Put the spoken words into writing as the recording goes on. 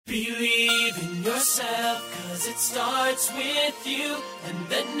Believe in yourself, 'cause it starts with you, and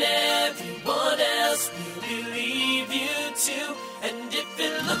then everyone else will believe you too. And if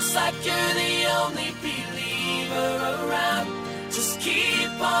it looks like you're the only believer around, just keep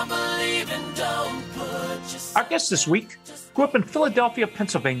on believing, don't put yourself. Our guest this week grew up in Philadelphia,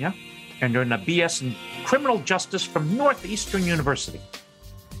 Pennsylvania, and earned a BS in criminal justice from Northeastern University.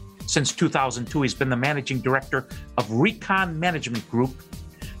 Since 2002, he's been the managing director of Recon Management Group,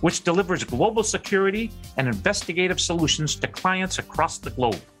 which delivers global security and investigative solutions to clients across the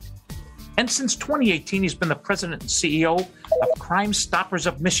globe. And since 2018, he's been the president and CEO of Crimestoppers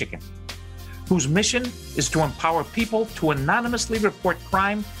of Michigan, whose mission is to empower people to anonymously report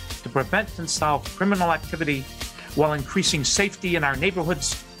crime to prevent and solve criminal activity while increasing safety in our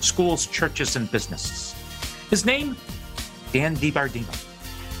neighborhoods, schools, churches, and businesses. His name, Dan DiBardino.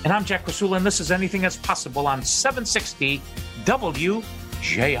 And I'm Jack Rasula, and this is Anything That's Possible on 760 WJR.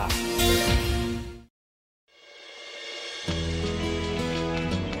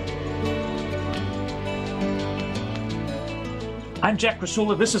 I'm Jack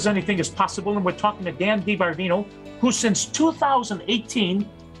Rasula. This is Anything Is Possible, and we're talking to Dan DiBardino, who since 2018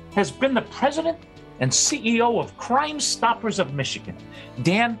 has been the president and CEO of Crimestoppers of Michigan.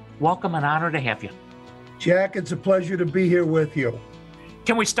 Dan, welcome, and honor to have you. Jack, it's a pleasure to be here with you.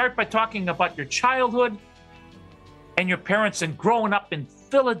 Can we start by talking about your childhood and your parents and growing up in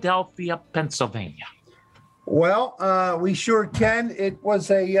Philadelphia, Pennsylvania? Well, we sure can. It was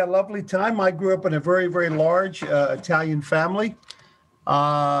a lovely time. I grew up in a very, very large Italian family.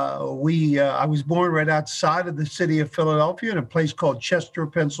 I was born right outside of the city of Philadelphia in a place called Chester,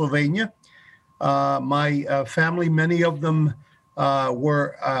 Pennsylvania. My family, many of them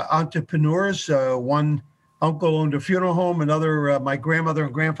were entrepreneurs. One uncle owned a funeral home. Another, my grandmother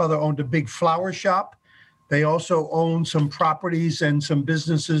and grandfather owned a big flower shop. They also owned some properties and some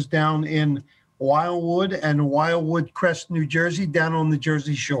businesses down in Wildwood and Wildwood Crest, New Jersey, down on the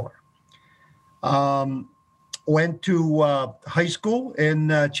Jersey Shore. Went to high school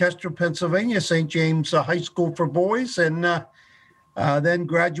in Chester, Pennsylvania, St. James High School for Boys. And then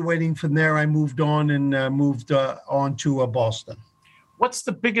graduating from there, I moved on to Boston. What's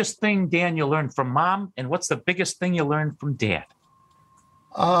the biggest thing, Dan, you learned from mom, and what's the biggest thing you learned from dad?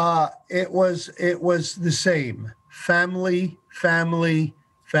 It was the same. Family.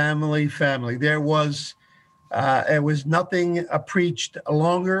 There was nothing preached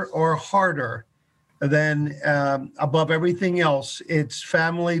longer or harder than above everything else. It's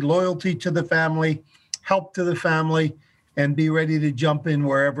family, loyalty to the family, help to the family, and be ready to jump in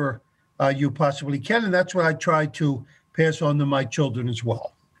wherever you possibly can. And that's what I try to pass on to my children as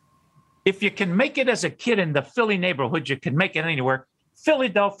well. If you can make it as a kid in the Philly neighborhood, you can make it anywhere.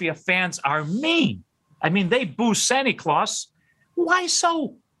 Philadelphia fans are mean. I mean, they boo Santa Claus. Why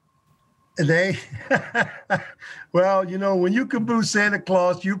so? Well, when you can boo Santa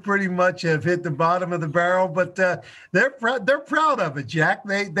Claus, you pretty much have hit the bottom of the barrel. But they're proud of it, Jack.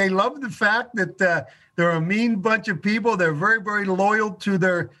 They love the fact that they're a mean bunch of people. They're very, very loyal to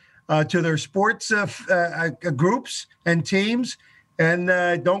their sports groups and teams, and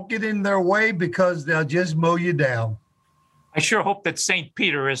don't get in their way because they'll just mow you down. I sure hope that St.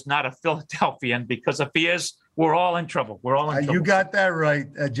 Peter is not a Philadelphian, because if he is, we're all in trouble. We're all in trouble. You got that right,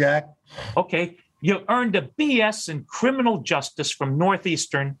 Jack. Okay. You earned a BS in criminal justice from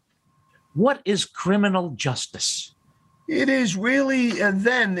Northeastern. What is criminal justice? It is really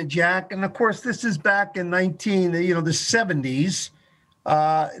then, Jack, and of course, this is back in the 70s.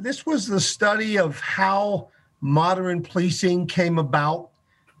 This was the study of how modern policing came about,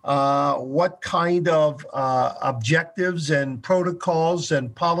 what kind of objectives and protocols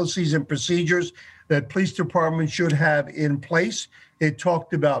and policies and procedures that police departments should have in place. It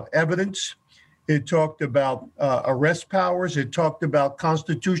talked about evidence. It talked about arrest powers. It talked about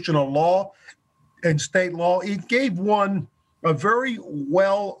constitutional law and state law. It gave one a very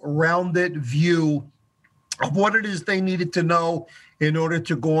well-rounded view of what it is they needed to know in order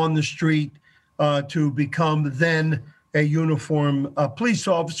to go on the street to become then a uniformed police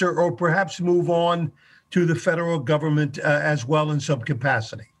officer, or perhaps move on to the federal government as well in some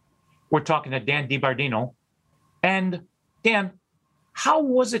capacity. We're talking to Dan DiBardino. And Dan, how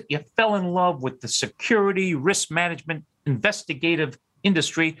was it you fell in love with the security, risk management, investigative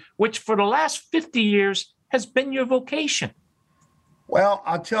industry, which for the last 50 years has been your vocation? Well,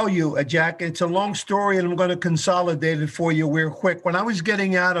 I'll tell you, Jack, it's a long story, and I'm going to consolidate it for you real quick. When I was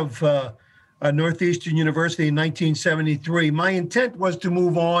getting out of Northeastern University in 1973, my intent was to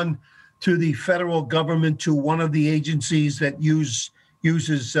move on to the federal government, to one of the agencies that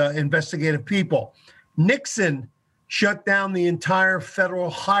uses investigative people. Nixon shut down the entire federal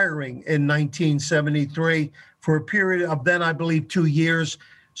hiring in 1973 for a period of then, I believe, 2 years.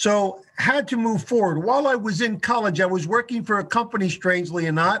 So had to move forward. While I was in college, I was working for a company, strangely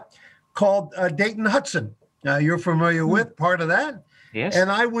or not, called Dayton Hudson. You're familiar with part of that? Yes.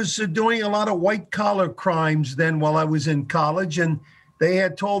 And I was doing a lot of white-collar crimes then while I was in college. And they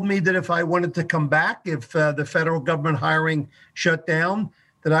had told me that if I wanted to come back, if the federal government hiring shut down,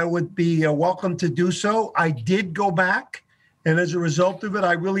 that I would be welcome to do so. I did go back. And as a result of it,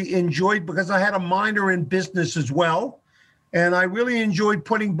 I really enjoyed, because I had a minor in business as well. And I really enjoyed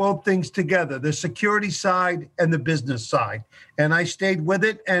putting both things together, the security side and the business side. And I stayed with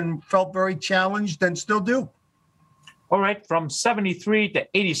it and felt very challenged and still do. All right. From 73 to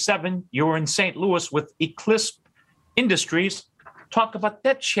 87, you were in St. Louis with Eclipse Industries. Talk about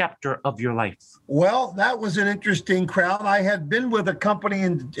that chapter of your life. Well, that was an interesting crowd. I had been with a company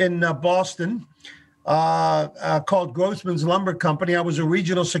in Boston called Grossman's Lumber Company. I was a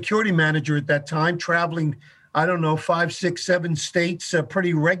regional security manager at that time, traveling, 5, 6, 7 states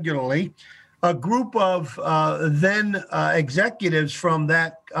pretty regularly. A group of then executives from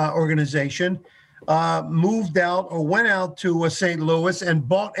that organization moved out or went out to St. Louis and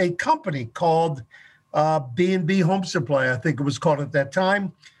bought a company called B&B Home Supply, I think it was called at that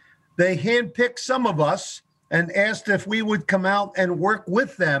time. They handpicked some of us and asked if we would come out and work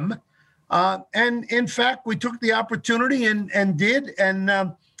with them. And in fact, we took the opportunity and did, and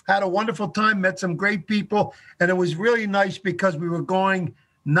had a wonderful time, met some great people. And it was really nice because we were going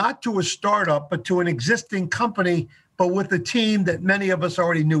not to a startup, but to an existing company, but with a team that many of us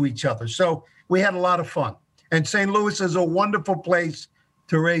already knew each other. So we had a lot of fun. And St. Louis is a wonderful place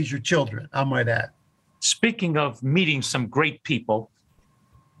to raise your children, I might add. Speaking of meeting some great people,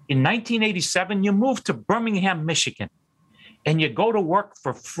 in 1987, you moved to Birmingham, Michigan, and you go to work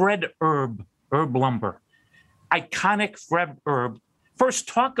for Fred Erb Lumber. Iconic Fred Erb. First,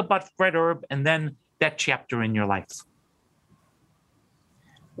 talk about Fred Erb and then that chapter in your life.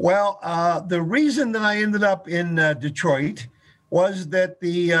 Well, the reason that I ended up in Detroit was that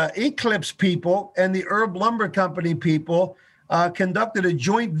the Eclipse people and the Erb Lumber Company people conducted a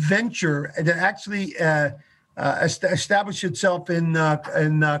joint venture that actually established itself in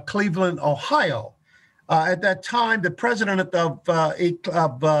Cleveland, Ohio. At that time, the president of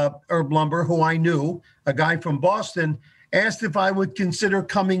Erb Lumber, who I knew, a guy from Boston, asked if I would consider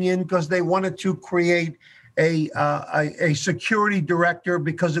coming in because they wanted to create a security director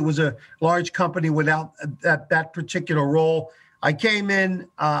because it was a large company without that particular role. I came in,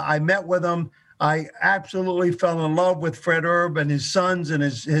 I met with him. I absolutely fell in love with Fred Erb and his sons and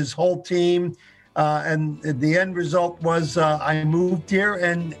his whole team. And the end result was I moved here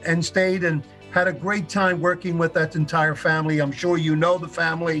and stayed and had a great time working with that entire family. I'm sure you know the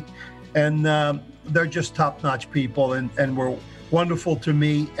family, and they're just top-notch people and were wonderful to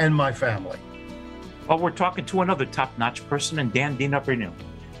me and my family. Well, we're talking to another top-notch person, and Dan DiBardino.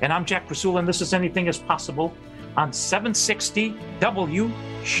 And I'm Jack Rasula, and this is Anything is Possible on 760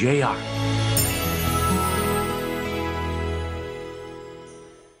 WJR.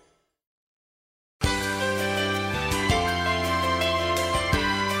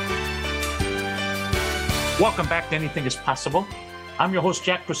 Welcome back to Anything is Possible. I'm your host,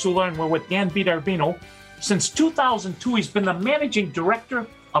 Jack Rasula, and we're with Dan DiBardino. Since 2002, he's been the managing director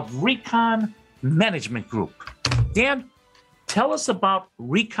of Recon Management Group. Dan, tell us about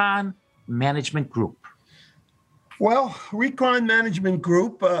Recon Management Group. Well, Recon Management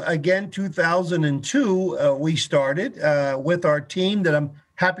Group, again, 2002, we started with our team that I'm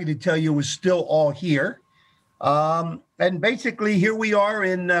happy to tell you is still all here. And basically, here we are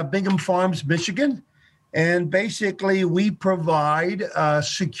in Bingham Farms, Michigan. And basically, we provide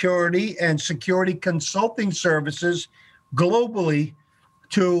security and security consulting services globally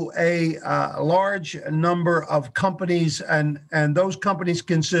to a large number of companies. And those companies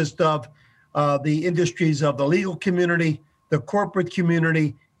consist of the industries of the legal community, the corporate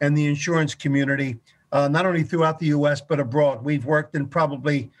community, and the insurance community, not only throughout the U.S., but abroad. We've worked in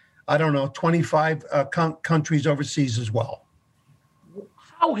probably, 25 countries overseas as well.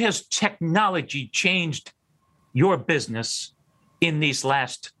 How has technology changed your business in these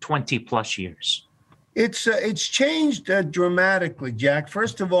last 20 plus years? It's changed dramatically, Jack.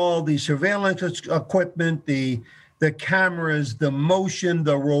 First of all, the surveillance equipment, the cameras, the motion,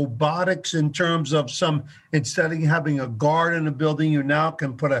 the robotics in terms of instead of having a guard in a building, you now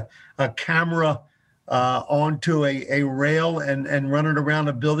can put a camera onto a rail and run it around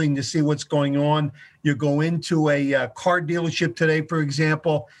a building to see what's going on. You go into a car dealership today, for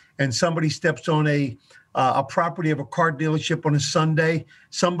example, and somebody steps on a a property of a car dealership on a Sunday,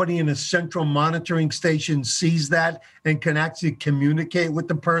 somebody in a central monitoring station sees that and can actually communicate with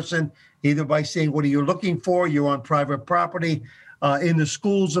the person, either by saying, what are you looking for? You're on private property. In the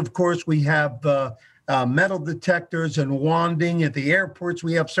schools, of course, we have metal detectors and wanding. At the airports,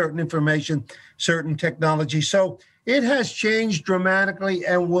 we have certain information, certain technology. So it has changed dramatically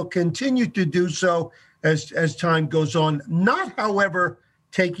and will continue to do so as time goes on. Not, however,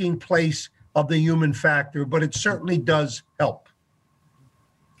 taking place of the human factor, but it certainly does help.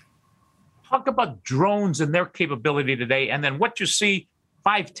 Talk about drones and their capability today, and then what you see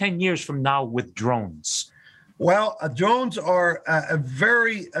 5-10 years from now with drones. Well, drones are a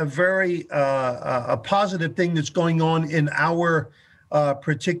very positive thing that's going on in our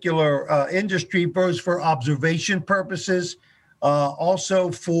particular industry, both for observation purposes,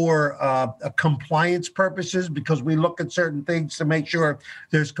 also for compliance purposes, because we look at certain things to make sure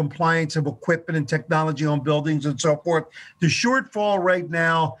there's compliance of equipment and technology on buildings and so forth. The shortfall right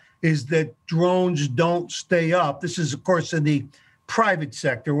now is that drones don't stay up. This is, of course, in the private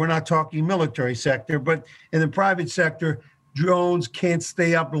sector. We're not talking military sector, but in the private sector, drones can't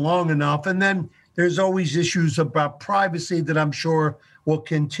stay up long enough. And then there's always issues about privacy that I'm sure will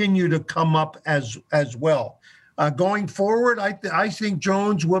continue to come up as well. Going forward, I think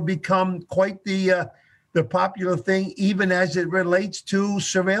drones will become quite the popular thing, even as it relates to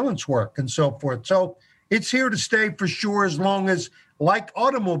surveillance work and so forth. So it's here to stay for sure, as long as, like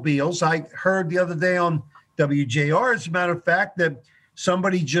automobiles, I heard the other day on WJR, as a matter of fact, that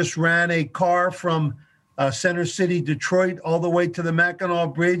somebody just ran a car from Center City, Detroit, all the way to the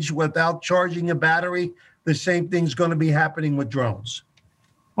Mackinac Bridge without charging a battery. The same thing's going to be happening with drones.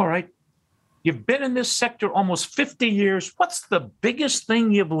 All right. You've been in this sector almost 50 years. What's the biggest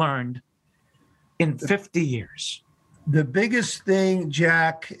thing you've learned in 50 years? The biggest thing,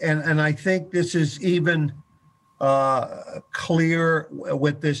 Jack, and I think this is even clear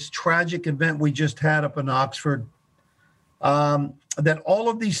with this tragic event we just had up in Oxford, that all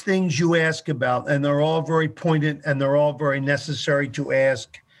of these things you ask about, and they're all very poignant and they're all very necessary to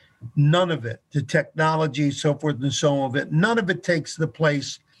ask, none of it, the technology, so forth and so on, none of it takes the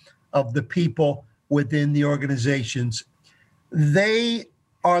place of the people within the organizations. They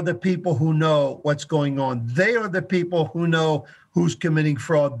are the people who know what's going on. They are the people who know who's committing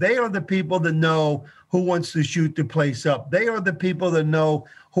fraud. They are the people that know who wants to shoot the place up. They are the people that know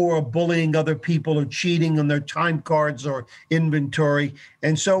who are bullying other people or cheating on their time cards or inventory.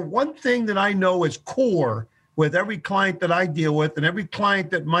 And so one thing that I know is core with every client that I deal with and every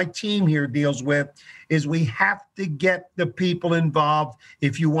client that my team here deals with is we have to get the people involved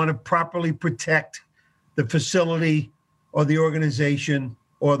if you want to properly protect the facility or the organization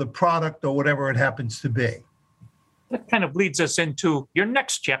or the product or whatever it happens to be. That kind of leads us into your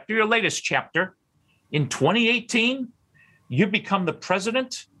next chapter, your latest chapter. In 2018, you become the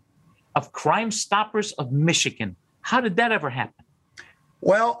president of Crimestoppers of Michigan. How did that ever happen?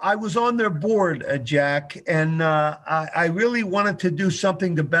 Well, I was on their board, Jack, and I really wanted to do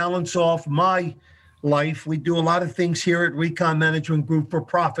something to balance off my life. We do a lot of things here at Recon Management Group for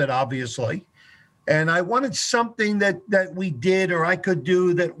profit, obviously. And I wanted something that we did or I could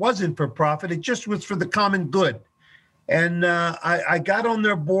do that wasn't for profit. It just was for the common good. And I got on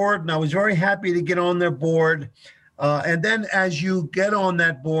their board, and I was very happy to get on their board. And then as you get on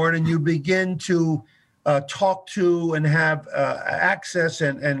that board and you begin to talk to and have access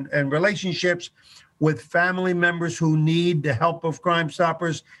and relationships with family members who need the help of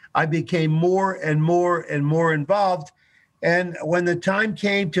Crimestoppers, I became more and more and more involved. And when the time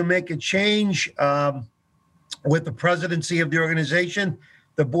came to make a change with the presidency of the organization,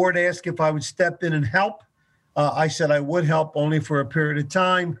 the board asked if I would step in and help. I said I would help only for a period of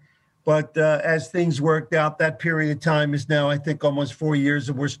time. But as things worked out, that period of time is now, I think, almost 4 years,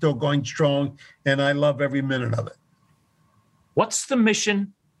 and we're still going strong. And I love every minute of it. What's the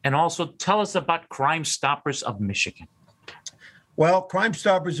mission? And also tell us about Crimestoppers of Michigan. Well,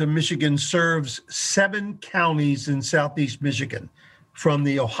 Crimestoppers of Michigan serves 7 counties in southeast Michigan, from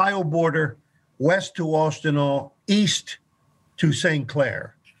the Ohio border, west to Austinow, east to St.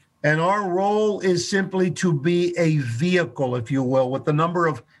 Clair. And our role is simply to be a vehicle, if you will, with the number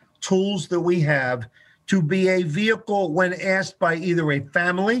of tools that we have, to be a vehicle when asked by either a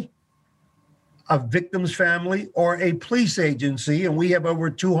family, a victim's family, or a police agency, and we have over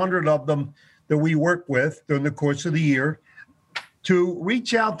 200 of them that we work with during the course of the year, to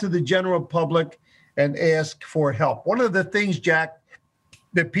reach out to the general public and ask for help. One of the things, Jack,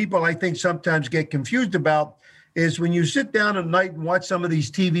 that people I think sometimes get confused about is when you sit down at night and watch some of these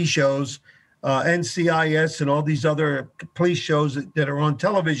TV shows, NCIS and all these other police shows that are on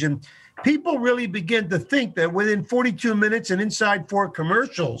television, people really begin to think that within 42 minutes and inside 4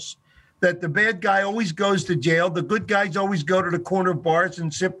 commercials, that the bad guy always goes to jail, the good guys always go to the corner bars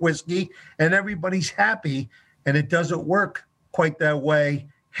and sip whiskey, and everybody's happy. And it doesn't work quite that way.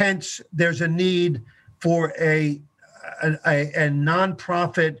 Hence, there's a need for a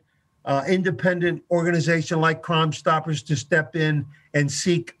nonprofit, independent organization like Crimestoppers to step in and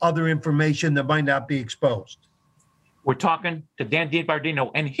seek other information that might not be exposed. We're talking to Dan DiBardino,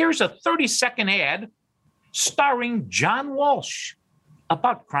 and here's a 30-second ad starring John Walsh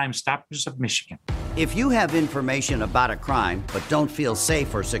about Crimestoppers of Michigan. If you have information about a crime but don't feel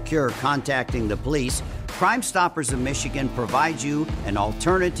safe or secure contacting the police, Crimestoppers of Michigan provides you an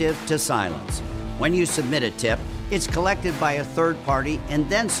alternative to silence. When you submit a tip, it's collected by a third party and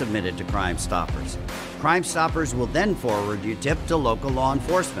then submitted to Crimestoppers. Crimestoppers will then forward your tip to local law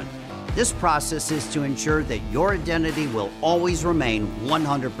enforcement. This process is to ensure that your identity will always remain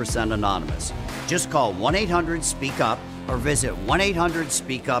 100% anonymous. Just call 1-800-SPEAK-UP or visit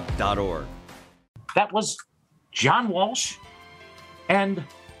 1-800-SPEAKUP.org. That was John Walsh, and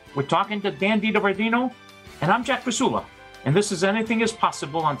we're talking to Dan DiBardino, and I'm Jack Prisula, and this is Anything is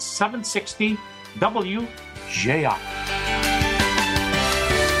Possible on 760 WJR.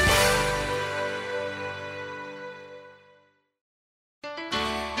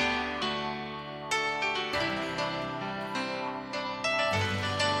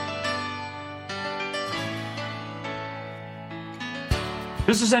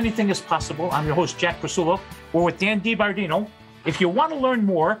 This is Anything is Possible. I'm your host, Jack Prisula. We're with Dan DiBardino. If you want to learn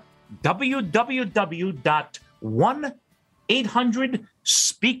more,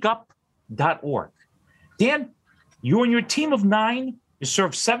 www.1800speakup.org. Dan, you and your team of 9, you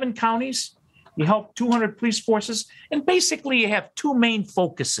serve 7 counties, you help 200 police forces, and basically you have 2 main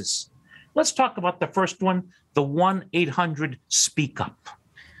focuses. Let's talk about the first one, the 1-800-SPEAK-UP.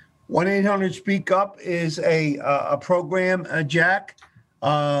 1-800-SPEAK-UP is a program, Jack.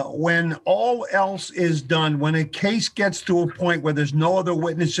 When all else is done, when a case gets to a point where there's no other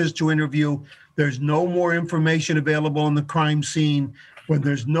witnesses to interview, there's no more information available on the crime scene, when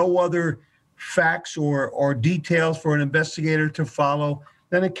there's no other facts or details for an investigator to follow,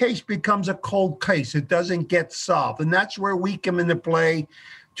 then a case becomes a cold case. It doesn't get solved. And that's where we come into play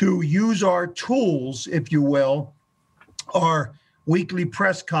to use our tools, if you will, our weekly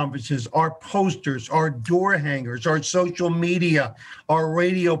press conferences, our posters, our door hangers, our social media, our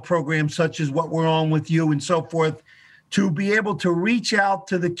radio programs such as What We're On With You and so forth, to be able to reach out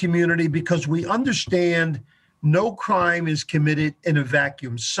to the community, because we understand no crime is committed in a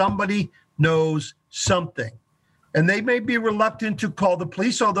vacuum. Somebody knows something. And they may be reluctant to call the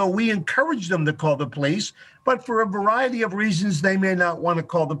police, although we encourage them to call the police. But for a variety of reasons, they may not want to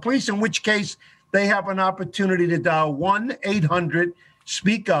call the police, in which case they have an opportunity to dial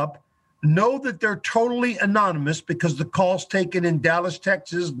 1-800-SPEAK-UP, know that they're totally anonymous because the call's taken in Dallas,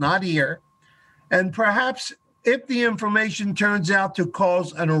 Texas, not here. And perhaps if the information turns out to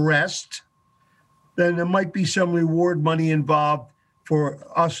cause an arrest, then there might be some reward money involved for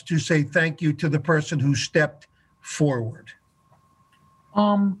us to say thank you to the person who stepped forward.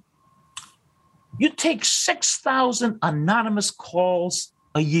 You take 6,000 anonymous calls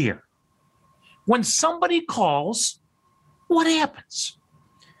a year. When somebody calls, what happens?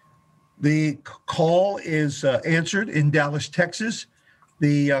 The call is answered in Dallas, Texas.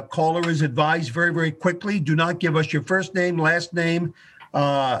 The caller is advised very, very quickly. Do not give us your first name, last name,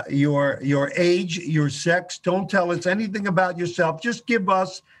 your age, your sex. Don't tell us anything about yourself. Just give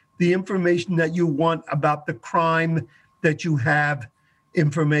us the information that you want about the crime that you have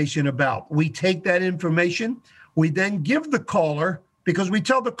information about. We take that information. We then give the caller, because we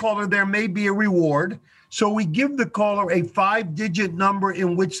tell the caller there may be a reward. So we give the caller a 5-digit number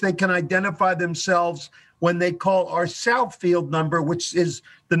in which they can identify themselves when they call our Southfield number, which is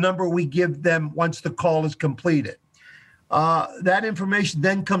the number we give them once the call is completed. That information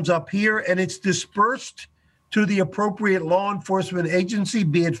then comes up here, and it's dispersed to the appropriate law enforcement agency,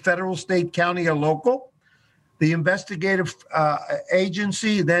 be it federal, state, county, or local. The investigative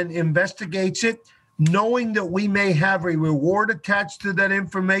agency then investigates it, knowing that we may have a reward attached to that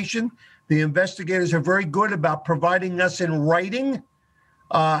information. The investigators are very good about providing us in writing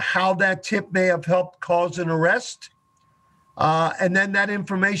how that tip may have helped cause an arrest. And then that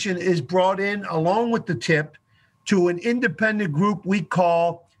information is brought in along with the tip to an independent group we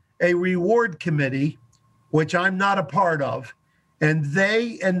call a reward committee, which I'm not a part of. And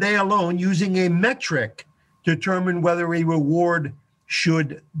they alone, using a metric, determine whether a reward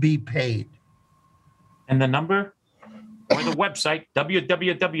should be paid. And the number or the website,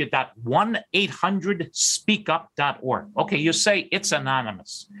 www.1800speakup.org. Okay, you say it's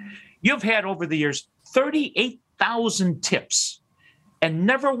anonymous. You've had over the years 38,000 tips, and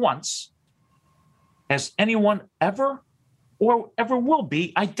never once has anyone ever or ever will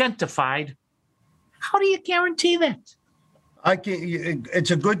be identified. How do you guarantee that?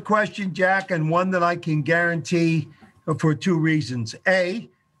 It's a good question, Jack, and one that I can guarantee for two reasons. A,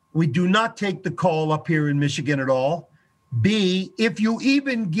 we do not take the call up here in Michigan at all. B, if you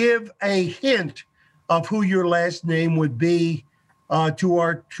even give a hint of who your last name would be to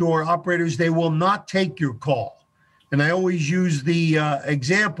our operators, they will not take your call. And I always use the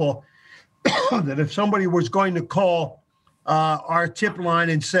example that if somebody was going to call our tip line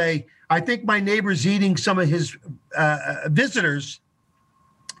and say, I think my neighbor's eating some of his visitors,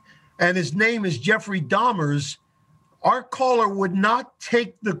 and his name is Jeffrey Dahmer's, our caller would not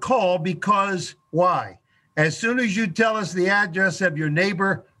take the call because why? As soon as you tell us the address of your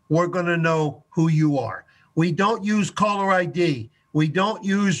neighbor, we're going to know who you are. We don't use caller ID. We don't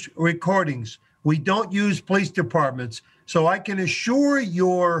use recordings. We don't use police departments. So I can assure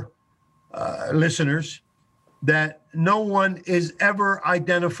your listeners that no one is ever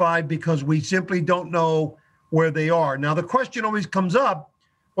identified because we simply don't know where they are. Now, the question always comes up,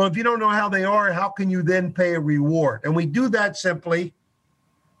 well, if you don't know how they are, how can you then pay a reward? And we do that simply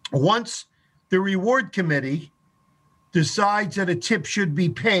once the reward committee decides that a tip should be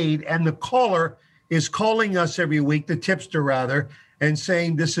paid and the caller is calling us every week, the tipster rather, and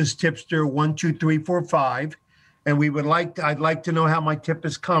saying, this is tipster 12345, and I'd like to know how my tip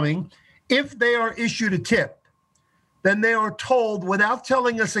is coming. If they are issued a tip, then they are told, without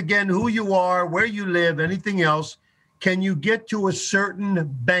telling us again who you are, where you live, anything else, can you get to a certain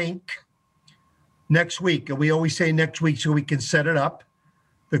bank next week? And we always say next week so we can set it up.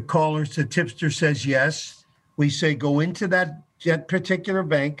 The tipster says yes. We say go into that particular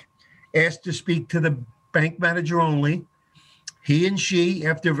bank, ask to speak to the bank manager only. He and she,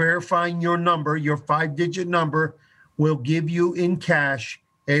 after verifying your number, your 5-digit number, will give you in cash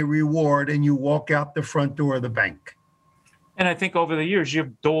a reward, and you walk out the front door of the bank. And I think over the years,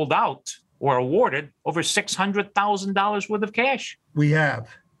 you've doled out or awarded over $600,000 worth of cash. We have.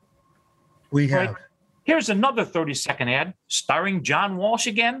 Right. Here's another 30-second ad starring John Walsh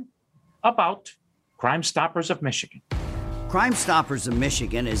again about Crimestoppers of Michigan. Crimestoppers of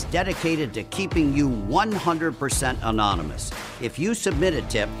Michigan is dedicated to keeping you 100% anonymous. If you submit a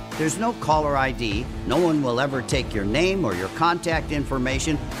tip, there's no caller ID. No one will ever take your name or your contact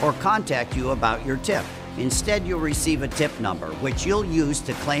information or contact you about your tip. Instead, you'll receive a tip number, which you'll use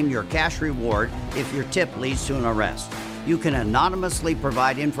to claim your cash reward if your tip leads to an arrest. You can anonymously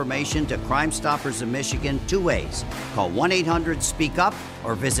provide information to Crimestoppers of Michigan two ways. Call 1-800-SPEAK-UP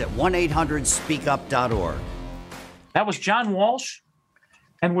or visit 1-800-SPEAKUP.org. That was John Walsh,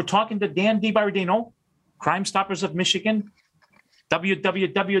 and we're talking to Dan DiBardino, Crimestoppers of Michigan,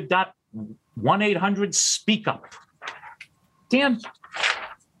 www.1800-SPEAK-UP. Dan,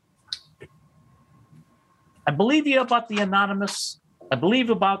 I believe you about the anonymous. I believe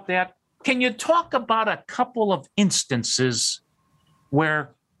about that. Can you talk about a couple of instances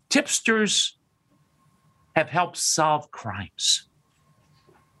where tipsters have helped solve crimes?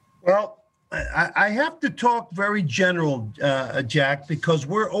 Well, I have to talk very general, Jack, because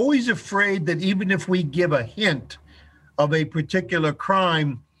we're always afraid that even if we give a hint of a particular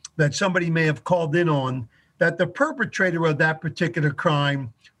crime that somebody may have called in on, that the perpetrator of that particular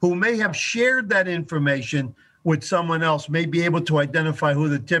crime, who may have shared that information with someone else, may be able to identify who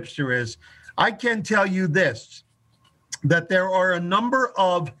the tipster is. I can tell you this, that there are a number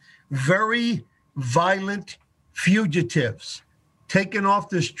of very violent fugitives taken off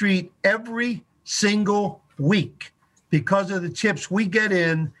the street every single week because of the tips we get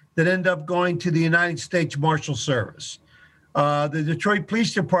in that end up going to the United States Marshal Service. The Detroit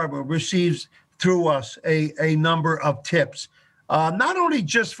Police Department receives through us a number of tips, not only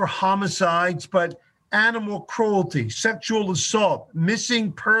just for homicides, but animal cruelty, sexual assault,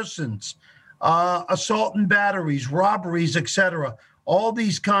 missing persons, assault and batteries, robberies, etc. All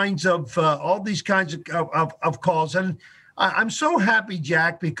these kinds of calls. And I'm so happy,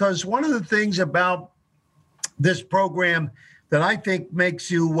 Jack, because one of the things about this program that I think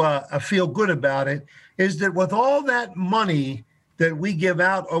makes you feel good about it is that with all that money that we give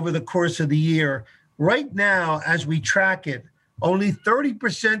out over the course of the year, right now, as we track it, only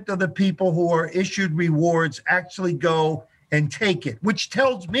 30% of the people who are issued rewards actually go and take it, which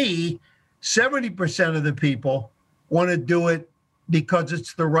tells me 70% of the people want to do it because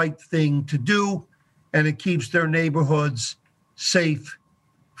it's the right thing to do, and it keeps their neighborhoods safe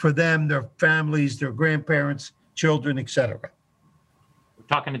for them, their families, their grandparents, children, etc. We're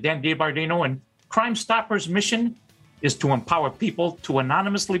talking to Dan DiBardino, and Crimestoppers' mission is to empower people to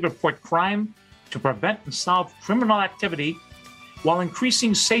anonymously report crime, to prevent and solve criminal activity, while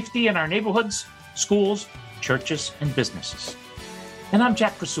increasing safety in our neighborhoods, schools, churches, and businesses. And I'm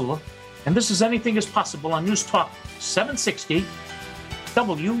Jack Krasula, and this is Anything is Possible on News Talk 760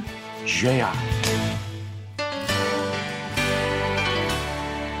 WJR.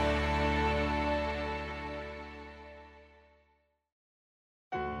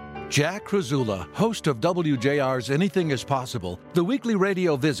 Jack Krasula, host of WJR's Anything is Possible, the weekly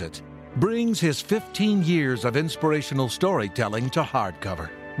radio visit, brings his 15 years of inspirational storytelling to hardcover.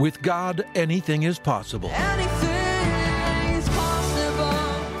 With God, anything is possible. Anything is possible.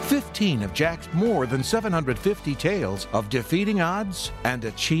 15 of Jack's more than 750 tales of defeating odds and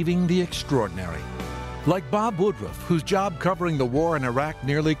achieving the extraordinary. Like Bob Woodruff, whose job covering the war in Iraq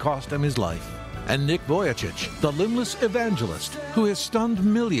nearly cost him his life. And Nick Vujicic, the limbless evangelist who has stunned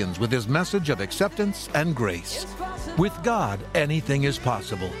millions with his message of acceptance and grace. With God, anything is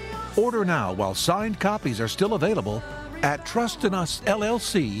possible. Order now while signed copies are still available at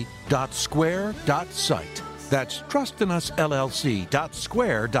trustinusllc.square.site. That's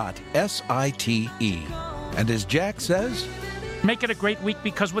trustinusllc.square.site. And as Jack says, Make it a great week,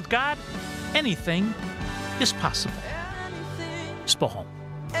 because with God, anything is possible. Spohom.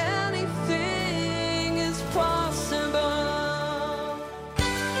 Anything is possible.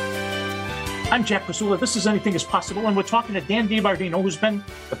 I'm Jack Krasula. This is Anything is Possible, and we're talking to Dan DiBardino, who's been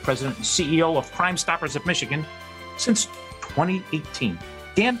the president and CEO of Crimestoppers of Michigan since 2018.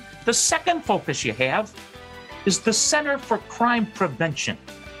 Dan, the second focus you have is the Center for Crime Prevention.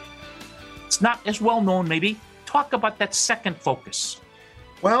 It's not as well known, maybe. Talk about that second focus.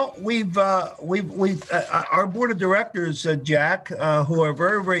 Well, we've our board of directors, Jack, who are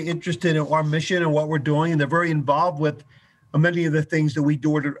very, very interested in our mission and what we're doing, and they're very involved with many of the things that we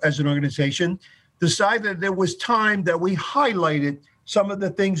do as an organization, decided there was time that we highlighted some of the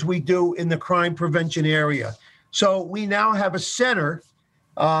things we do in the crime prevention area. So we now have a center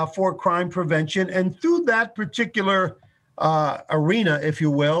for crime prevention, and through that particular arena, if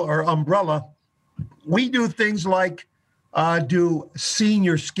you will, or umbrella, we do things like do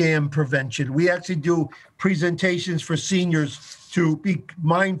senior scam prevention. We actually do presentations for seniors to be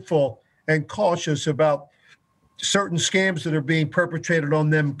mindful and cautious about certain scams that are being perpetrated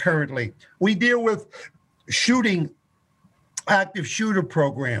on them currently. We deal with active shooter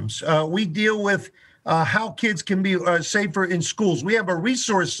programs. We deal with how kids can be safer in schools. We have a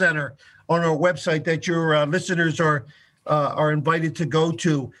resource center on our website that your listeners are invited to go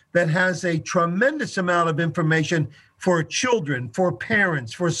to that has a tremendous amount of information for children, for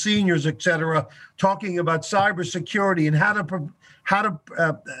parents, for seniors, et cetera, talking about cybersecurity and how to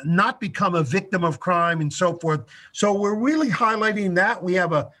not become a victim of crime and so forth. So we're really highlighting that. We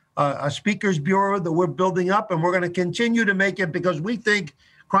have a speakers bureau that we're building up, and we're going to continue to make it because we think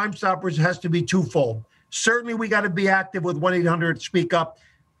Crime Stoppers has to be twofold. Certainly, we got to be active with 1-800-SPEAK UP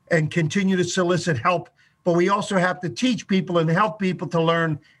and continue to solicit help, but we also have to teach people and help people to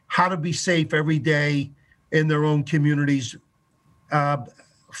learn how to be safe every day in their own communities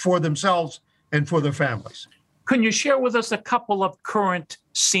for themselves and for their families. Can you share with us a couple of current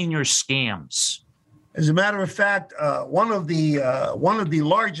senior scams? As a matter of fact, one of the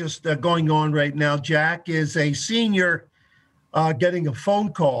largest going on right now, Jack, is a senior getting a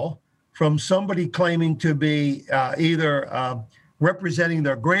phone call from somebody claiming to be either representing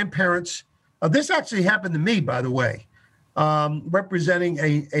their grandparents. This actually happened to me, by the way,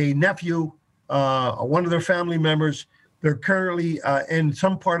 representing a nephew, one of their family members. They're currently in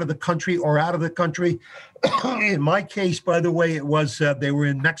some part of the country or out of the country. In my case, by the way, it was they were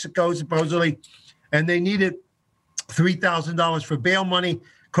in Mexico, supposedly, and they needed $3,000 for bail money.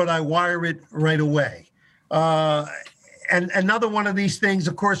 Could I wire it right away? And another one of these things,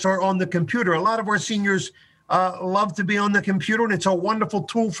 of course, are on the computer. A lot of our seniors love to be on the computer, and it's a wonderful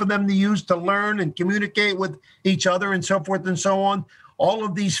tool for them to use to learn and communicate with each other and so forth and so on. All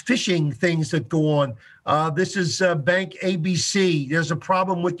of these phishing things that go on. This is Bank ABC. There's a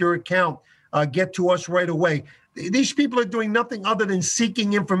problem with your account. Get to us right away. These people are doing nothing other than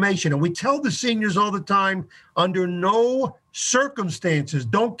seeking information. And we tell the seniors all the time, under no circumstances,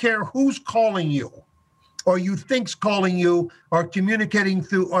 don't care who's calling you or you think's calling you or communicating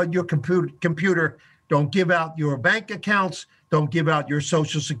through on your computer. Don't give out your bank accounts. Don't give out your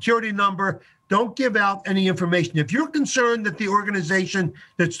social security number. Don't give out any information. If you're concerned that the organization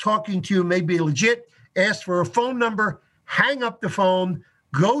that's talking to you may be legit, ask for a phone number, hang up the phone,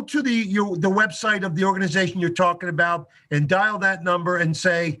 go to the website of the organization you're talking about and dial that number and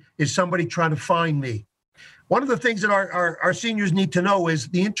say, is somebody trying to find me? One of the things that our seniors need to know is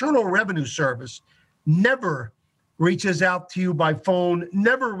the Internal Revenue Service never reaches out to you by phone,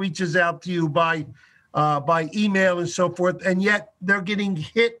 never reaches out to you by email and so forth. And yet they're getting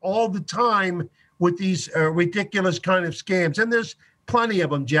hit all the time with these ridiculous kind of scams. And there's plenty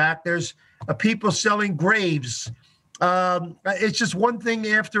of them, Jack. There's people selling graves. It's just one thing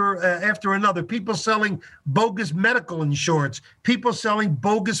after another. People selling bogus medical insurance. People selling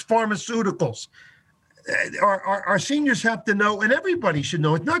bogus pharmaceuticals. Our seniors have to know, and everybody should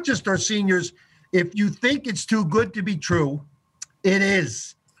know. It's not just our seniors. If you think it's too good to be true, it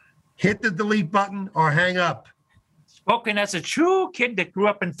is. Hit the delete button or hang up. Spoken as a true kid that grew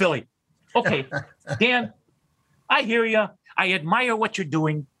up in Philly. Okay, Dan, I hear you. I admire what you're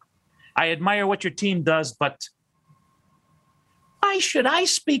doing. I admire what your team does, but why should I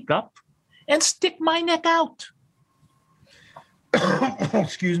speak up and stick my neck out?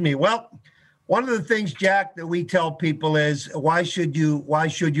 Excuse me. Well, one of the things, Jack, that we tell people is why should you?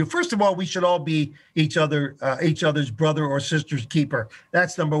 First of all, we should all be each other's brother or sister's keeper.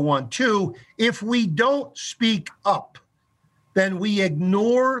 That's number one. Two, if we don't speak up, then we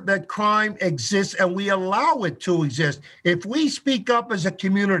ignore that crime exists and we allow it to exist. If we speak up as a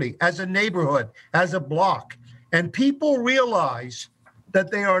community, as a neighborhood, as a block, and people realize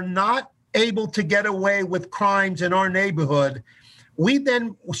that they are not able to get away with crimes in our neighborhood, we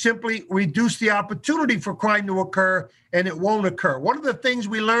then simply reduce the opportunity for crime to occur, and it won't occur. One of the things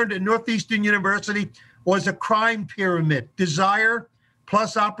we learned at Northeastern University was a crime pyramid. Desire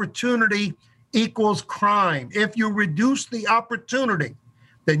plus opportunity equals crime. If you reduce the opportunity,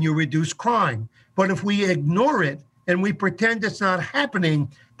 then you reduce crime. But if we ignore it and we pretend it's not happening,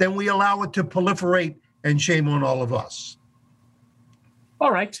 then we allow it to proliferate, and shame on all of us.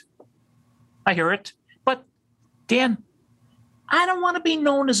 All right. I hear it. But, Dan, I don't want to be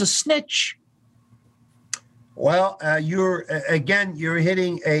known as a snitch. Well, you're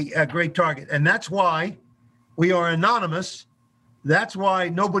hitting a great target. And that's why we are anonymous. That's why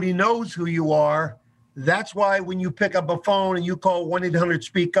nobody knows who you are. That's why when you pick up a phone and you call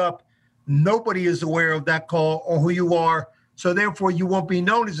 1-800-SPEAK-UP, nobody is aware of that call or who you are. So therefore, you won't be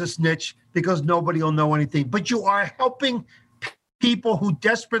known as a snitch because nobody will know anything. But you are helping people who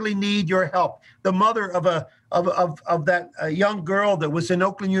desperately need your help. The mother of that young girl that was in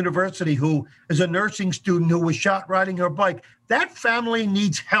Oakland University who is a nursing student who was shot riding her bike. That family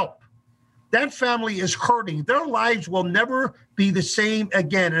needs help. That family is hurting. Their lives will never be the same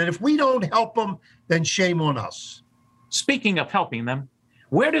again. And if we don't help them, then shame on us. Speaking of helping them,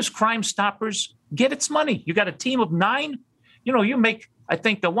 where does Crimestoppers get its money? You got a team of 9? You know, you make, I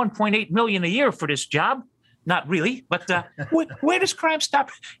think, the $1.8 million a year for this job. Not really, but where does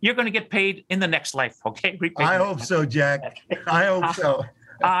Crimestoppers? You're going to get paid in the next life, okay? I hope so, Jack. I hope so.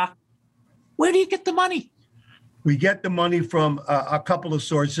 Where do you get the money? We get the money from a couple of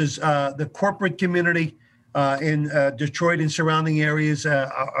sources. The corporate community in Detroit and surrounding areas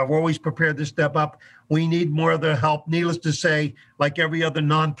are always prepared to step up. We need more of their help. Needless to say, like every other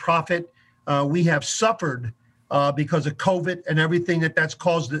nonprofit, we have suffered because of COVID and everything that's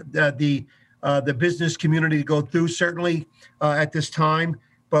caused the business community to go through, certainly at this time.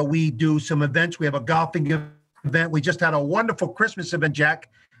 But we do some events. We have a golfing event. We just had a wonderful Christmas event, Jack.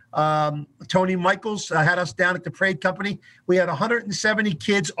 Tony Michaels had us down at the Parade Company. We had 170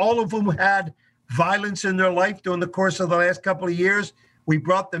 kids, all of whom had violence in their life during the course of the last couple of years. We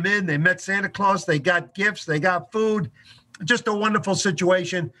brought them in. They met Santa Claus. They got gifts. They got food. Just a wonderful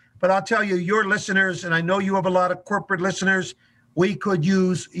situation. But I'll tell you, your listeners, and I know you have a lot of corporate listeners, we could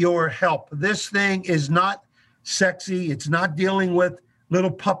use your help. This thing is not sexy. It's not dealing with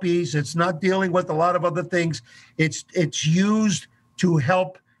little puppies. It's not dealing with a lot of other things. It's used to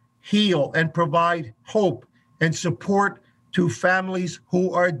help heal and provide hope and support to families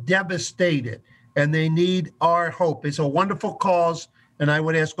who are devastated, and they need our hope. It's a wonderful cause, and I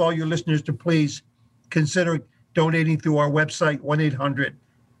would ask all your listeners to please consider donating through our website,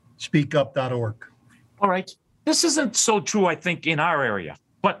 1-800-SpeakUp.org. All right. This isn't so true, I think, in our area,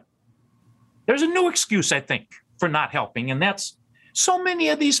 but there's a new excuse, I think, for not helping, and that's so many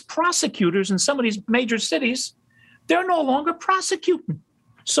of these prosecutors in some of these major cities, they're no longer prosecuting.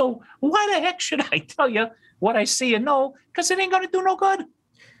 So why the heck should I tell you what I see and know? Because it ain't going to do no good.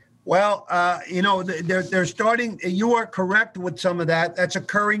 Well, they're starting. You are correct with some of that. That's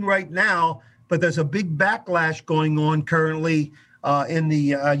occurring right now, but there's a big backlash going on currently in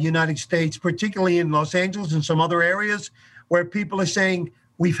the United States, particularly in Los Angeles and some other areas where people are saying,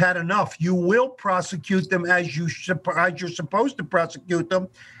 we've had enough. You will prosecute them as you're supposed to prosecute them.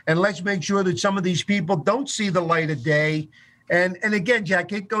 And let's make sure that some of these people don't see the light of day. And again,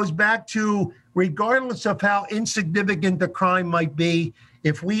 Jack, it goes back to regardless of how insignificant the crime might be,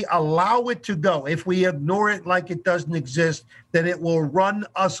 If we allow it to go, if we ignore it like it doesn't exist, then it will run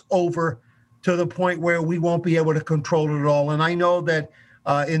us over to the point where we won't be able to control it at all. And I know that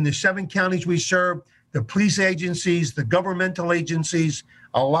in the 7 counties we serve, the police agencies, the governmental agencies,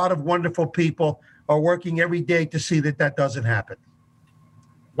 a lot of wonderful people are working every day to see that that doesn't happen.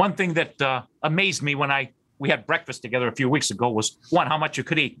 One thing that amazed me when we had breakfast together a few weeks ago was, one, how much you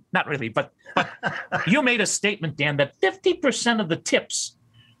could eat. Not really, but you made a statement, Dan, that 50% of the tips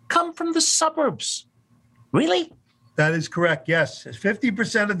come from the suburbs. Really? That is correct, yes.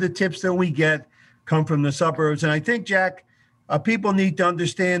 50% of the tips that we get come from the suburbs. And I think, Jack, people need to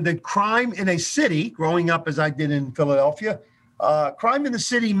understand that crime in a city, growing up as I did in Philadelphia, crime in the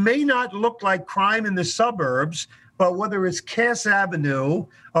city may not look like crime in the suburbs, but whether it's Cass Avenue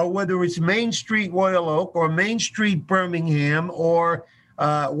or whether it's Main Street Royal Oak or Main Street Birmingham or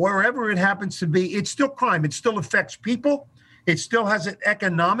wherever it happens to be, it's still crime. It still affects people. It still has an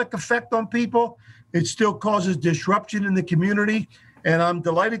economic effect on people. It still causes disruption in the community. And I'm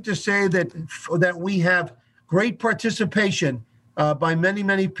delighted to say that we have great participation by many,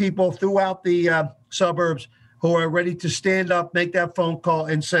 many people throughout the suburbs who are ready to stand up, make that phone call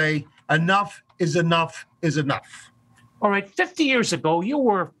and say, enough is enough is enough. All right, 50 years ago, you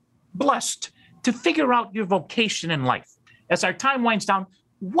were blessed to figure out your vocation in life. As our time winds down,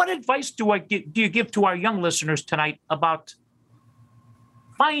 what advice do you give to our young listeners tonight about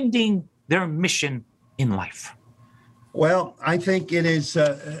finding their mission in life? Well, I think it is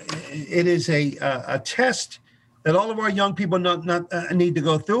a test that all of our young people need to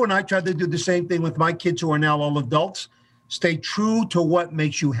go through, and I try to do the same thing with my kids who are now all adults. Stay true to what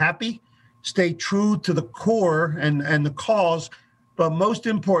makes you happy. Stay true to the core and the cause, but most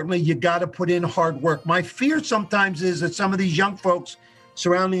importantly, you got to put in hard work. My fear sometimes is that some of these young folks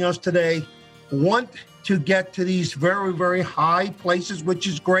surrounding us today want to get to these very, very high places, which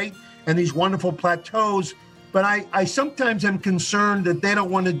is great, and these wonderful plateaus, but I sometimes am concerned that they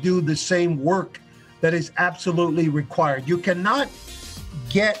don't want to do the same work that is absolutely required. You cannot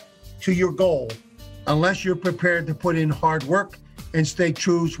get to your goal unless you're prepared to put in hard work and stay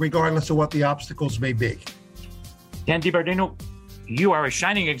true regardless of what the obstacles may be. Dan DiBardino, you are a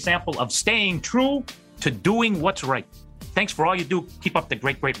shining example of staying true to doing what's right. Thanks for all you do. Keep up the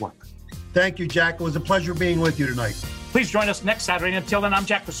great, great work. Thank you, Jack. It was a pleasure being with you tonight. Please join us next Saturday. Until then, I'm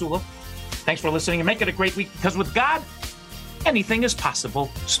Jack Pasula. Thanks for listening and make it a great week, because with God, anything is possible.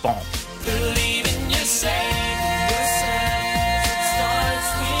 Spawn.